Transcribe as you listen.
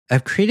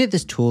I've created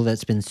this tool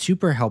that's been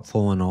super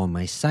helpful on all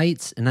my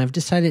sites, and I've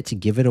decided to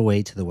give it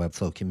away to the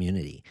Webflow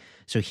community.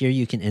 So here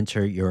you can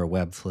enter your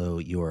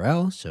Webflow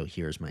URL. So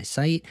here's my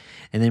site.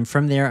 And then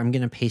from there, I'm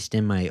going to paste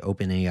in my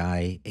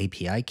OpenAI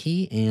API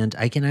key, and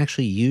I can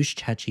actually use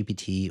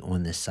ChatGPT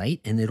on this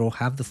site, and it'll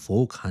have the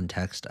full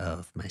context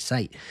of my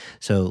site.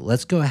 So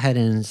let's go ahead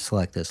and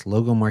select this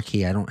logo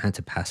marquee. I don't have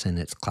to pass in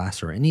its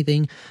class or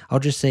anything. I'll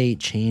just say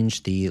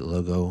change the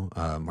logo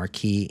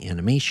marquee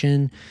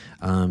animation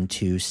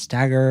to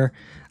stagger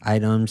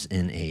items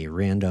in a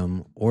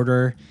random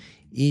order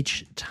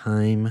each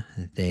time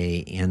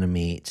they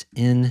animate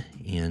in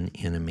and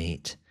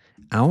animate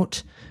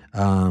out.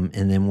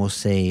 And then we'll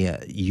say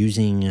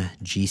using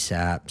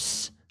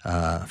GSAPs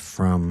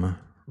from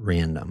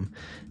random,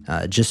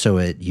 just so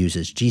it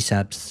uses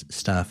GSAP's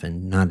stuff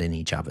and not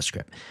any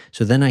JavaScript.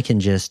 So then I can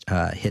just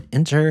hit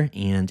enter,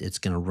 and it's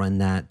going to run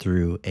that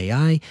through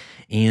AI.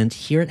 And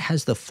here it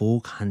has the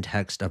full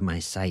context of my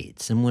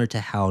site, similar to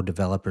how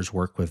developers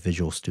work with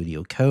Visual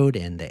Studio Code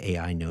and the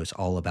AI knows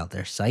all about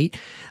their site.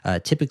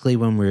 Typically,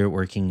 when we're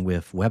working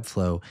with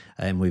Webflow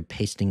and we're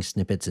pasting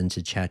snippets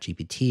into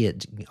ChatGPT,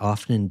 it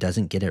often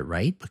doesn't get it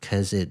right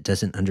because it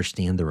doesn't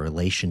understand the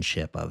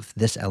relationship of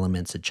this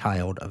element's a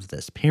child of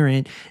this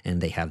parent,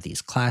 and they have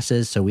these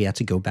classes. So we have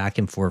to go back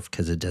and forth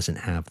because it doesn't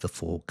have the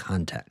full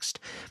context.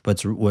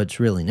 But what's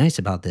really nice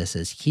about this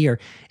is here,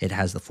 it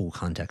has the full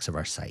context of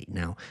our site.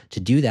 Now, to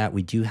do that,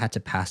 we do have to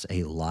pass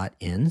a lot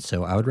in.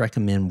 So I would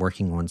recommend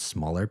working on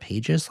smaller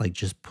pages, like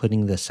just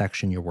putting the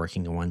section you're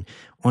working on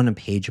a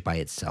page by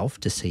itself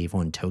to save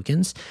on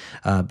tokens.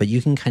 But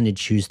you can kind of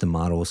choose the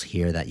models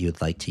here that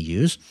you'd like to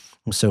use.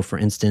 So for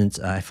instance,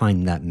 I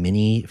find that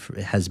Mini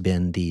has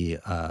been the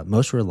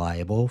most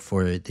reliable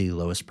for the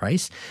lowest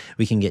price.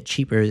 We can get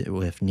cheaper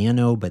with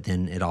Nano, but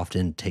then it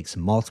often takes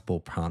multiple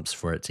prompts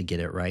for it to get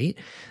it right.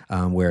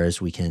 Whereas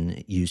we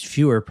can use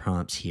fewer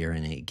prompts here,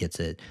 and it gets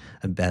it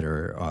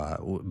better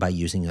by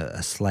using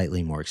a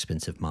slightly more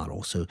expensive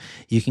model. So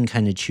you can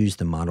kind of choose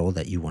the model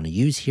that you want to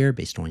use here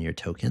based on your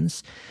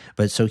tokens.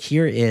 But so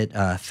here it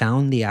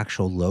found the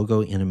actual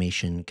logo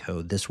animation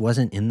code. This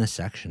wasn't in the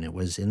section. It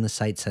was in the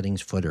site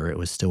settings footer. It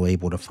was still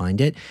able to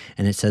find it.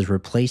 And it says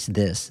replace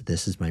this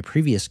is my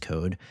previous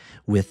code,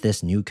 with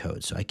this new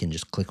code. So I can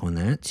just click on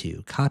that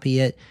to copy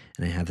it.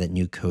 And I have that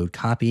new code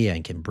copy. I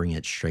can bring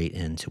it straight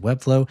into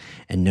Webflow.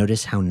 And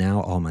notice how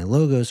now all my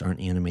logos aren't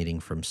animating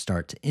from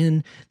start to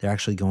end. They're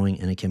actually going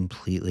in a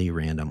completely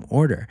random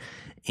order.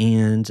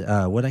 And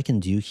what I can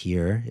do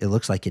here, it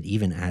looks like it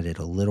even added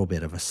a little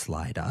bit of a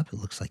slide up. It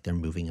looks like they're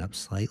moving up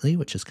slightly,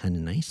 which is kind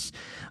of nice.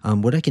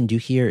 What I can do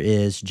here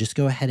is just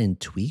go ahead and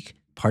tweak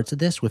parts of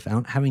this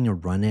without having to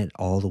run it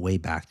all the way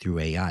back through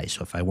AI.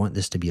 So if I want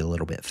this to be a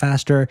little bit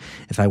faster,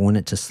 if I want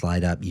it to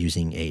slide up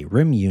using a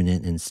rim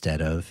unit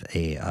instead of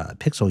a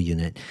pixel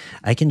unit,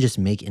 I can just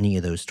make any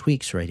of those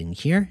tweaks right in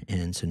here.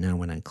 And so now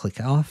when I click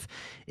off,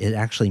 it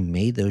actually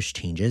made those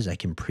changes. I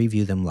can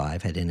preview them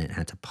live. I didn't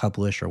have to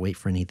publish or wait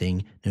for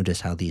anything.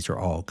 Notice how these are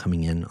all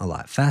coming in a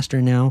lot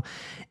faster now.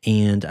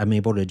 And I'm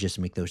able to just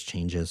make those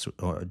changes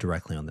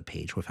directly on the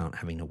page without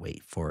having to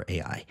wait for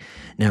AI.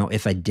 Now,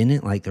 if I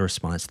didn't like the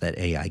response that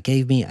AI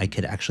gave me, I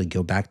could actually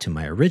go back to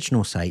my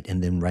original site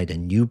and then write a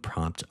new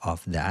prompt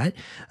off that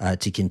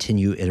to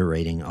continue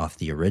iterating off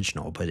the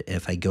original. But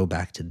if I go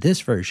back to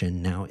this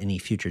version, now any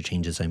future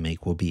changes I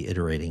make will be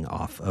iterating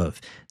off of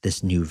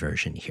this new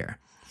version here.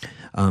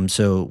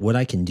 So what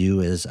I can do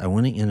is I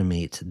want to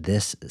animate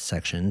this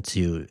section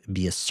to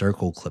be a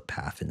circle clip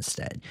path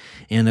instead.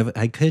 And if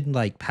I could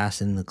like pass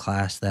in the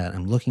class that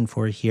I'm looking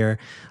for here,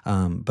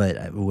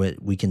 but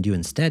what we can do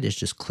instead is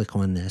just click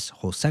on this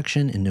whole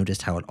section and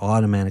notice how it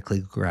automatically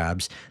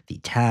grabs the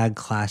tag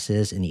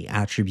classes, any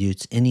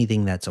attributes,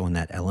 anything that's on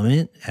that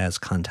element as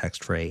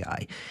context for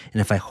AI.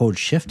 And if I hold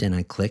shift and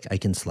I click, I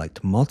can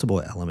select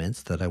multiple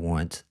elements that I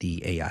want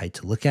the AI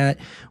to look at,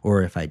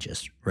 or if I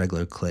just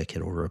regular click,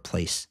 it'll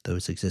replace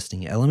those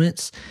existing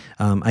elements.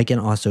 I can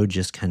also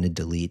just kind of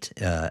delete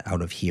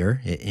out of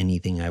here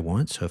anything I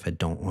want. So if I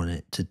don't want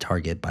it to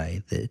target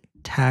by the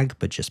tag,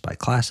 but just by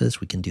classes,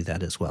 we can do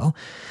that as well.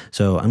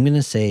 So I'm going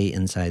to say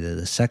inside of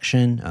the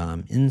section,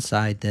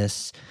 inside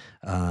this,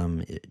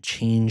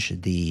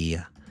 change the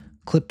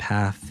clip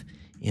path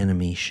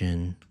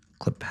animation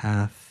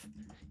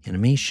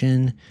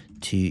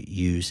to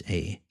use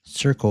a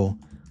circle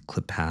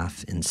clip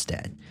path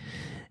instead.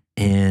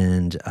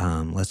 And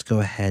let's go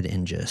ahead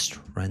and just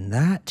run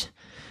that.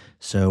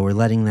 So we're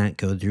letting that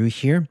go through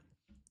here.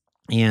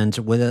 And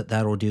what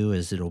that'll do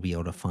is it'll be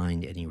able to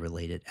find any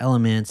related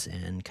elements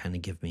and kind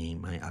of give me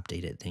my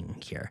updated thing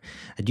here.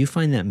 I do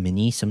find that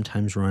Mini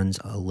sometimes runs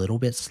a little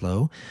bit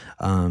slow.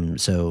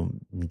 So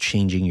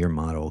changing your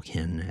model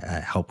can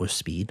help with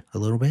speed a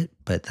little bit.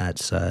 but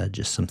that's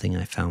just something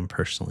I found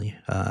personally.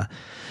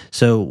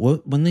 So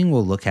one thing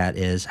we'll look at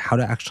is how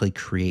to actually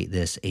create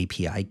this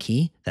API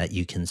key that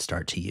you can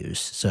start to use.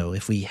 So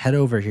if we head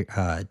over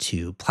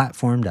to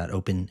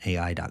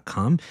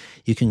platform.openai.com,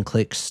 you can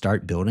click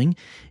Start Building.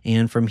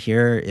 And from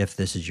here, if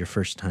this is your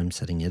first time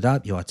setting it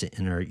up, you'll have to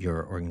enter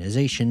your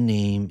organization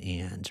name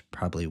and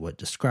probably what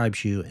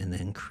describes you, and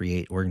then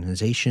create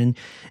organization.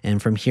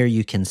 And from here,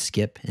 you can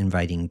skip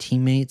inviting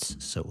teammates.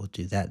 So we'll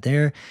do that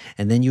there.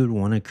 And then you would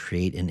want to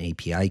create an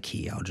API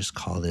key. I'll just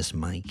call this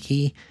my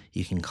key.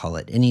 You can call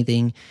it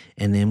anything,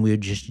 and then we would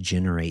just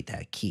generate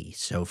that key.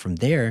 So from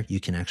there, you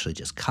can actually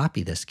just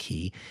copy this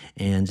key,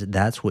 and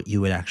that's what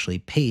you would actually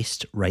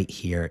paste right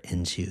here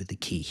into the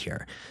key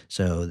here.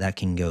 So that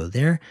can go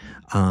there.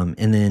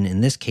 And then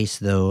in this case,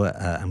 though,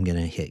 I'm going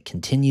to hit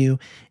continue.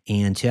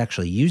 And to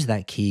actually use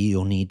that key,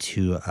 you'll need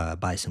to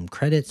buy some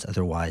credits.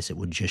 Otherwise, it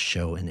would just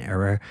show an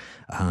error.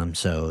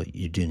 So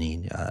you do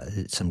need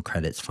some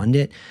credits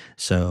funded.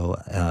 So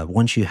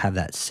once you have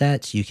that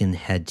set, you can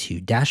head to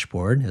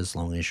dashboard as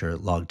long as you're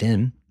logged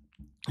in.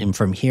 And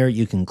from here,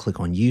 you can click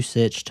on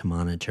usage to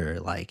monitor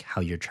like how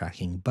you're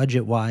tracking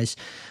budget wise.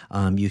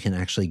 You can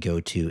actually go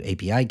to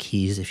API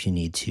keys if you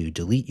need to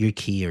delete your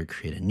key or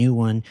create a new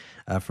one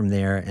from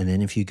there. And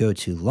then if you go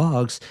to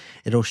logs,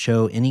 it'll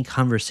show any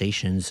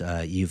conversations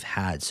you've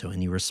had. So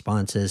any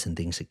responses and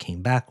things it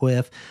came back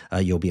with,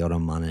 you'll be able to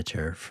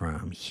monitor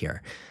from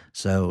here.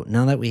 So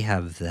now that we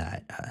have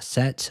that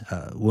set,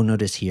 we'll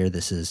notice here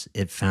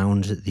it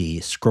found the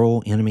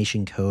scroll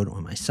animation code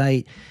on my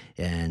site.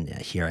 And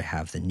here I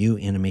have the new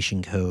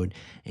animation code.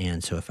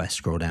 And so if I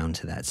scroll down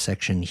to that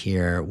section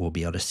here, we'll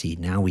be able to see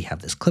now we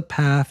have this clip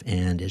path,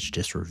 and it's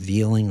just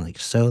revealing like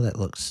so. That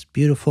looks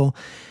beautiful.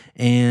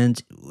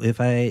 And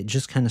if I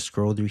just kind of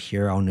scroll through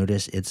here, I'll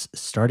notice it's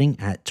starting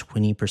at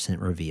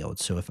 20% revealed.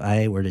 So if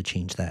I were to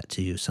change that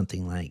to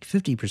something like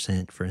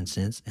 50%, for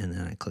instance, and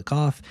then I click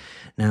off,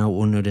 now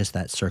we'll notice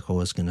that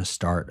circle is going to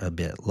start a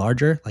bit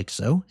larger like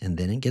so, and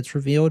then it gets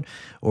revealed.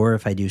 Or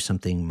if I do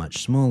something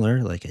much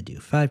smaller, like I do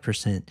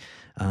 5%,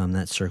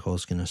 that circle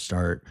is going to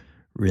start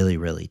really,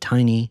 really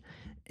tiny.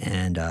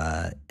 And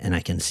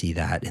I can see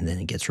that, and then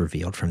it gets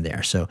revealed from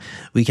there. So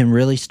we can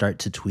really start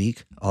to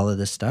tweak all of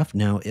this stuff.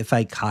 Now, if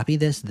I copy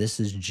this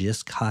is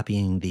just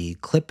copying the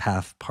clip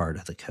path part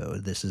of the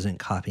code. This isn't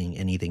copying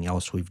anything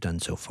else we've done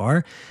so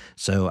far.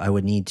 So I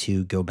would need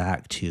to go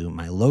back to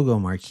my logo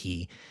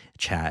marquee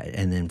chat,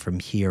 and then from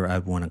here, I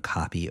want to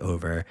copy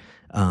over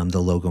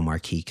the logo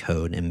marquee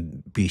code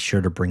and be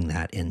sure to bring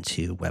that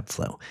into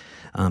Webflow.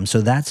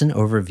 So that's an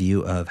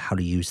overview of how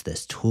to use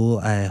this tool.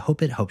 I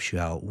hope it helps you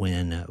out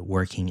when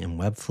working in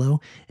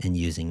Webflow and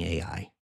using AI.